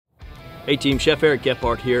Hey team, Chef Eric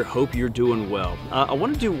Gephart here. Hope you're doing well. I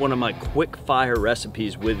want to do one of my quick fire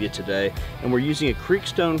recipes with you today, and we're using a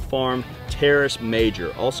Creekstone Farm Teres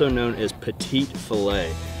Major, also known as Petite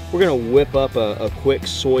Filet. We're gonna whip up a quick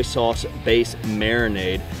soy sauce base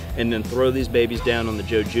marinade and then throw these babies down on the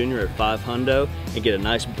Joe Jr. at 500 and get a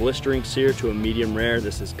nice blistering sear to a medium rare.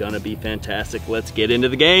 This is gonna be fantastic. Let's get into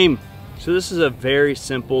the game. So this is a very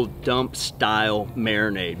simple dump style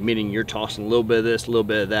marinade, meaning you're tossing a little bit of this, a little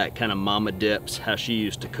bit of that, kind of mama dips, how she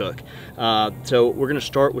used to cook. So we're gonna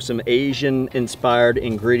start with some Asian inspired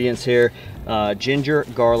ingredients here. Ginger,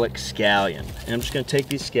 garlic, scallion. And I'm just gonna take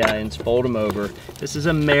these scallions, fold them over. This is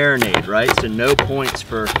a marinade, right? So no points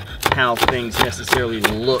for how things necessarily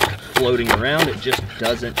look floating around. It just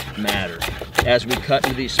doesn't matter. As we cut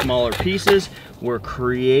into these smaller pieces, we're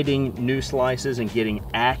creating new slices and getting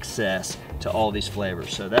access to all these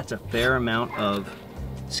flavors. So that's a fair amount of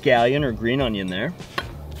scallion or green onion there.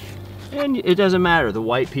 And it doesn't matter, the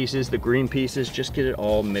white pieces, the green pieces, just get it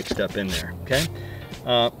all mixed up in there, okay?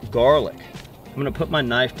 Garlic. I'm gonna put my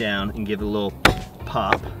knife down and give it a little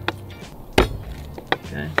pop.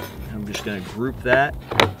 Okay, I'm just gonna group that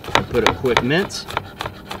and put a quick mince.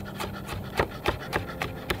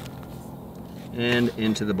 And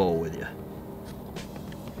into the bowl with you.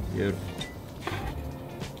 Beautiful.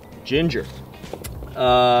 Ginger.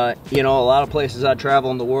 You know, a lot of places I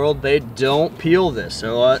travel in the world, they don't peel this.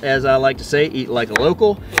 So as I like to say, eat like a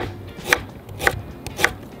local.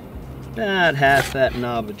 Add half that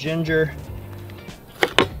knob of ginger.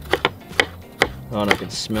 Oh, and I can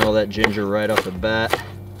smell that ginger right off the bat.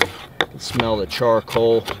 I can smell the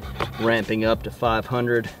charcoal ramping up to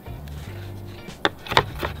 500.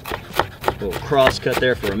 A little cross cut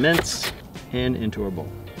there for a mince, and into our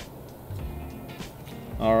bowl.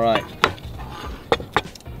 All right.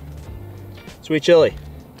 Sweet chili.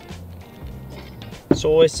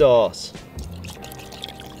 Soy sauce.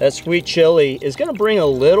 That sweet chili is gonna bring a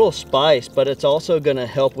little spice, but it's also gonna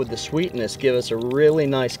help with the sweetness, give us a really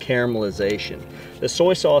nice caramelization. The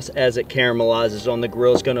soy sauce, as it caramelizes on the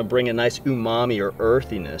grill, is gonna bring a nice umami or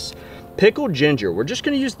earthiness. Pickled ginger, we're just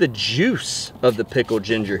gonna use the juice of the pickled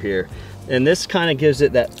ginger here. And this kind of gives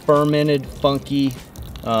it that fermented, funky,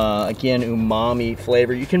 again, umami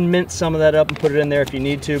flavor. You can mince some of that up and put it in there if you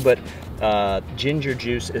need to, but ginger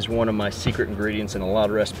juice is one of my secret ingredients in a lot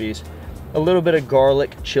of recipes. A little bit of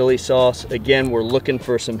garlic chili sauce. Again, we're looking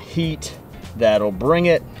for some heat that'll bring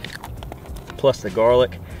it, plus the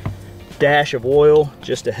garlic. Dash of oil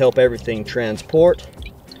just to help everything transport.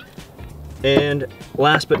 And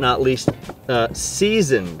last but not least,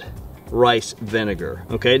 seasoned rice vinegar.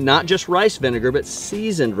 Okay, not just rice vinegar, but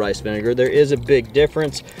seasoned rice vinegar. There is a big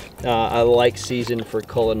difference. I like seasoned for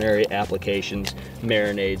culinary applications,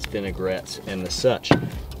 marinades, vinaigrettes, and the such.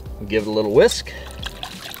 Give it a little whisk.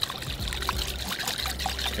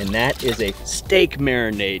 And that is a steak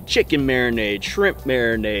marinade, chicken marinade, shrimp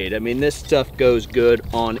marinade. I mean, this stuff goes good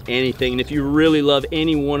on anything. And if you really love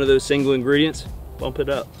any one of those single ingredients, bump it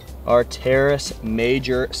up. Our Teres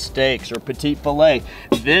Major steaks, or Petite Filet.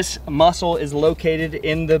 This muscle is located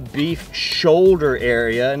in the beef shoulder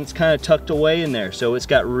area, and it's kind of tucked away in there. So it's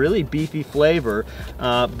got really beefy flavor,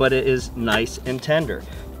 but it is nice and tender.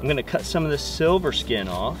 I'm gonna cut some of the silver skin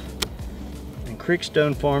off.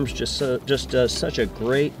 Creekstone Farms just does such a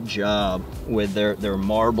great job with their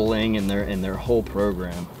marbling and their whole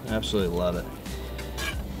program. Absolutely love it.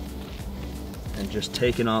 And just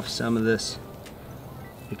taking off some of this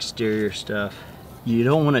exterior stuff. You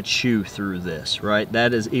don't want to chew through this, right?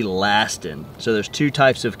 That is elastin. So there's two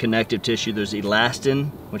types of connective tissue. There's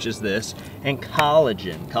elastin, which is this, and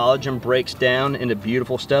collagen. Collagen breaks down into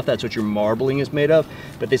beautiful stuff. That's what your marbling is made of.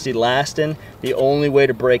 But this elastin, the only way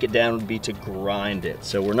to break it down would be to grind it.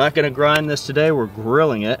 So we're not gonna grind this today, we're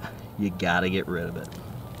grilling it. You gotta get rid of it.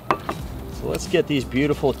 So let's get these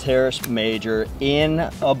beautiful Teres Major in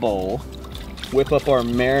a bowl. Whip up our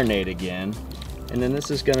marinade again. And then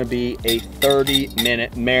this is gonna be a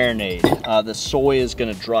 30-minute marinade. The soy is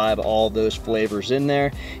gonna drive all those flavors in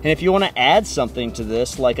there. And if you wanna add something to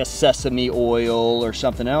this, like a sesame oil or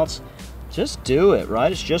something else, just do it,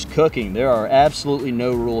 right? It's just cooking. There are absolutely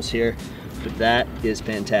no rules here, but that is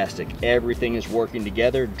fantastic. Everything is working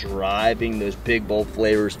together, driving those big, bold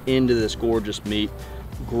flavors into this gorgeous meat.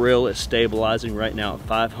 Grill is stabilizing right now at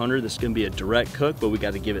 500. This is gonna be a direct cook, but we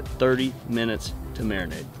gotta give it 30 minutes to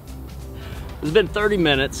marinate. It's been 30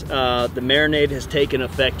 minutes. The marinade has taken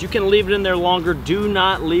effect. You can leave it in there longer. Do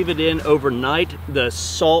not leave it in overnight. The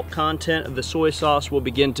salt content of the soy sauce will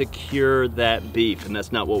begin to cure that beef, and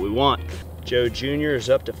that's not what we want. Joe Jr. is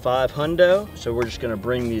up to 500, so we're just gonna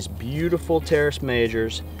bring these beautiful Teres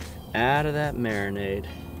Majors out of that marinade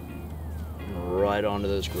and right onto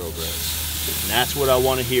those grill grates. And that's what I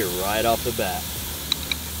want to hear right off the bat.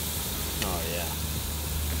 Oh yeah.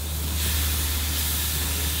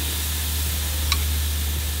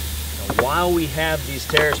 Now, while we have these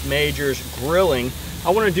Teres Majors grilling, I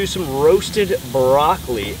want to do some roasted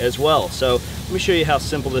broccoli as well. So let me show you how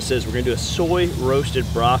simple this is. We're going to do a soy roasted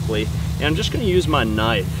broccoli, and I'm just going to use my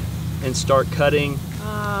knife and start cutting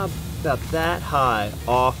about that high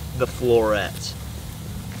off the florets.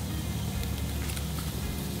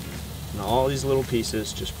 And all these little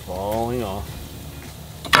pieces just falling off.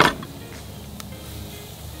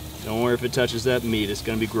 Don't worry if it touches that meat, it's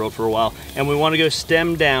going to be grilled for a while. And we want to go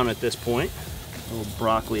stem down at this point. A little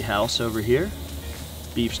broccoli house over here.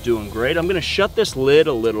 Beef's doing great. I'm going to shut this lid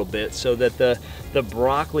a little bit so that the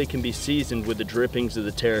broccoli can be seasoned with the drippings of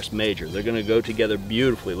the Teres Major. They're going to go together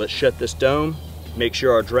beautifully. Let's shut this dome, make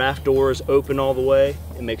sure our draft door is open all the way,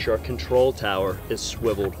 and make sure our control tower is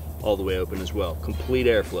swiveled all the way open as well. Complete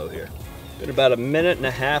airflow here. Been about 1.5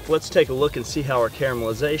 minutes. Let's take a look and see how our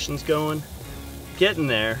caramelization's going. Getting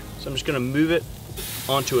there. So I'm just going to move it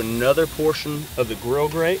onto another portion of the grill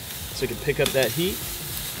grate so it can pick up that heat.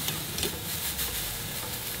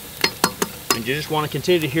 And you just want to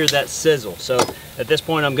continue to hear that sizzle. So at this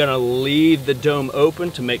point, I'm going to leave the dome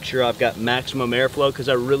open to make sure I've got maximum airflow because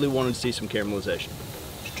I really wanted to see some caramelization.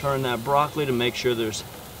 Just turn that broccoli to make sure there's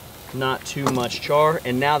not too much char.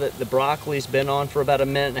 And now that the broccoli's been on for about 1.5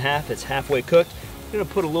 minutes, it's halfway cooked, I'm going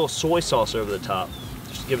to put a little soy sauce over the top.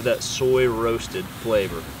 Just give it that soy roasted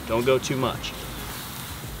flavor. Don't go too much.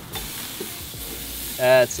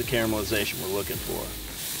 That's the caramelization we're looking for.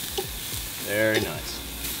 Very nice.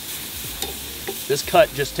 This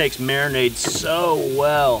cut just takes marinade so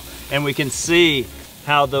well, and we can see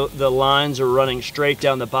how the lines are running straight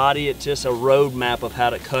down the body. It's just a roadmap of how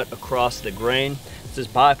to cut across the grain. This is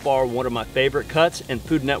by far one of my favorite cuts, and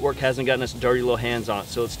Food Network hasn't gotten us dirty little hands on it,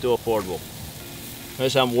 so it's still affordable.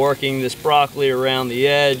 Notice I'm working this broccoli around the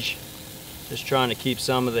edge, just trying to keep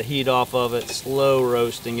some of the heat off of it, slow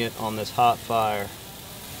roasting it on this hot fire.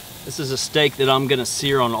 This is a steak that I'm gonna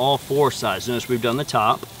sear on all 4 sides. Notice we've done the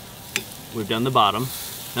top, we've done the bottom.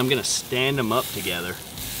 I'm gonna stand them up together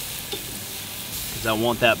because I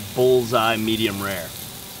want that bullseye medium rare.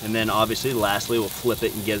 And then obviously lastly we'll flip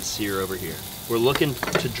it and get it sear over here. We're looking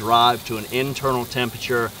to drive to an internal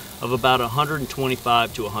temperature of about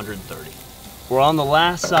 125 to 130. We're on the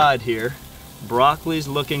last side here. Broccoli's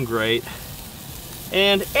looking great.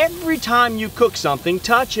 And every time you cook something,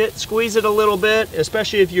 touch it, squeeze it a little bit,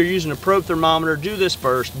 especially if you're using a probe thermometer. Do this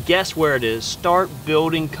first, guess where it is, start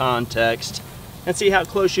building context, and see how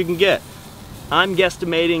close you can get. I'm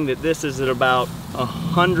guesstimating that this is at about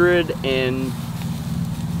 100 and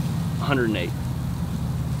 108.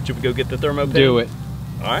 Should we go get the thermo pin? Do it.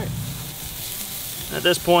 All right. At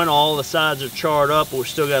this point, all the sides are charred up, but we've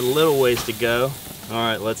still got a little ways to go. All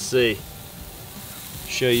right, let's see.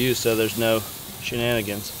 Show you so there's no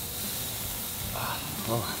shenanigans.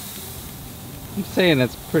 Oh. I'm saying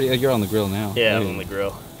that's pretty. You're on the grill now. Yeah, I'm on the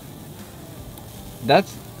grill.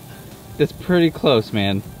 That's pretty close,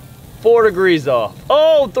 man. 4 degrees off.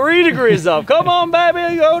 Oh, 3 degrees off. Come on,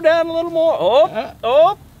 baby, go down a little more. Oh,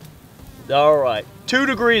 oh. All right, 2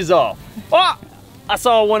 degrees off. Oh, I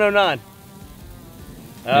saw 109.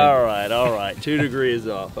 All right, 2 degrees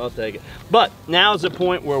off, I'll take it. But now is the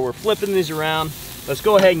point where we're flipping these around. Let's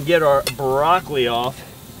go ahead and get our broccoli off.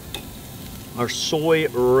 Our soy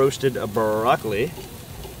roasted broccoli.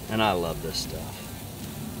 And I love this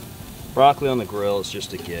stuff. Broccoli on the grill is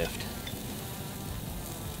just a gift.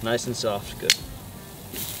 Nice and soft, good.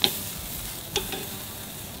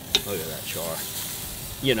 Look at that char.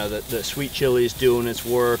 You know, the sweet chili is doing its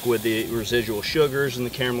work with the residual sugars and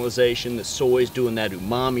the caramelization. The soy's doing that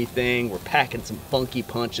umami thing. We're packing some funky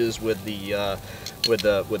punches with the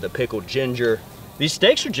pickled ginger. These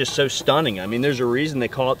steaks are just so stunning. I mean, there's a reason they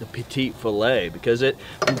call it the Petite Filet, because it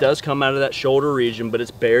does come out of that shoulder region, but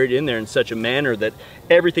it's buried in there in such a manner that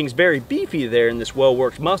everything's very beefy there in this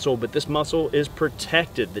well-worked muscle, but this muscle is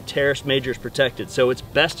protected. The Teres Major is protected, so it's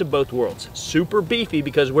best of both worlds. Super beefy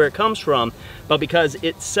because of where it comes from, but because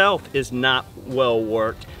itself is not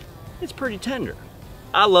well-worked, it's pretty tender.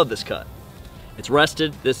 I love this cut. It's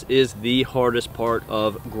rested. This is the hardest part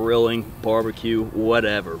of grilling, barbecue,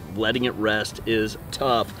 whatever. Letting it rest is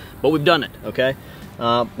tough, but we've done it, okay?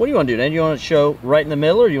 What do you want to do, Dan? Do you want to show right in the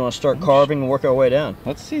middle, or do you want to start carving and work our way down?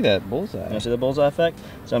 Let's see that bullseye. You see the bullseye effect?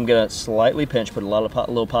 So I'm going to slightly pinch, put a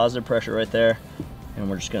little positive pressure right there, and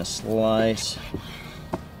we're just going to slice.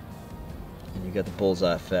 And You got the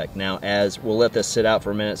bullseye effect. Now, as we'll let this sit out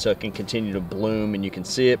for a minute so it can continue to bloom and you can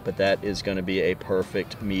see it, but that is going to be a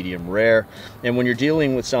perfect medium rare. And when you're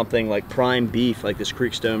dealing with something like prime beef, like this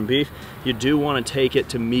Creekstone beef, you do want to take it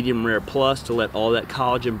to medium rare plus to let all that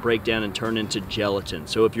collagen break down and turn into gelatin.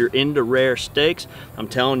 So if you're into rare steaks, I'm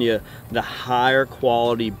telling you, the higher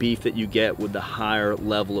quality beef that you get with the higher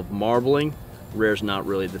level of marbling, rare's not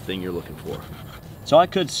really the thing you're looking for. So I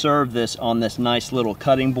could serve this on this nice little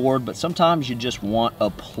cutting board, but sometimes you just want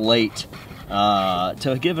a plate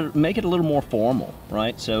to make it a little more formal,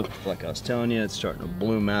 right? So like I was telling you, it's starting to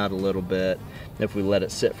bloom out a little bit. If we let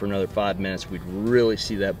it sit for another 5 minutes, we'd really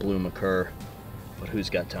see that bloom occur. But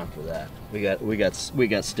who's got time for that? We got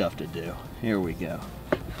stuff to do. Here we go.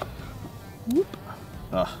 Whoop.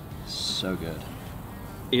 Oh, so good.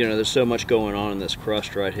 You know, there's so much going on in this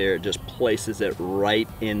crust right here. It just places it right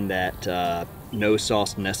in that no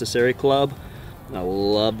sauce necessary club. I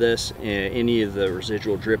love this. Any of the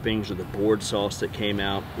residual drippings or the board sauce that came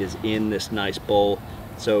out is in this nice bowl.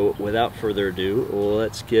 So without further ado,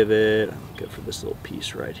 let's give it, I'm good for this little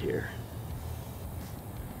piece right here.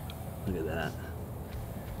 Look at that.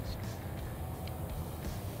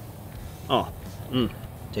 Oh,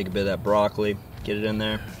 take a bit of that broccoli, get it in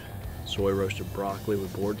there. Soy roasted broccoli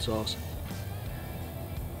with board sauce.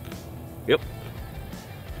 Yep.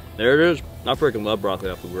 There it is. I freaking love broccoli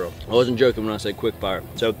off the grill. I wasn't joking when I said quick fire.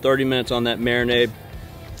 So 30 minutes on that marinade.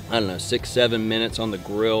 I don't know, 6-7 minutes on the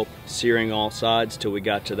grill, searing all sides till we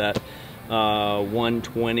got to that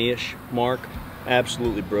 120-ish mark.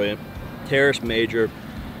 Absolutely brilliant. Teres Major,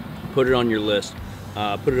 put it on your list.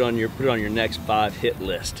 Put it on your next 5 hit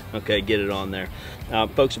list. Okay, get it on there.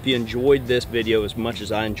 Folks, if you enjoyed this video as much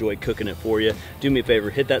as I enjoyed cooking it for you, do me a favor,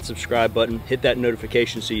 hit that subscribe button, hit that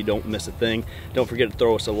notification so you don't miss a thing. Don't forget to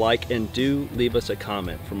throw us a like, and do leave us a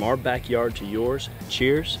comment. From our backyard to yours,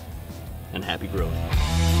 cheers and happy grilling.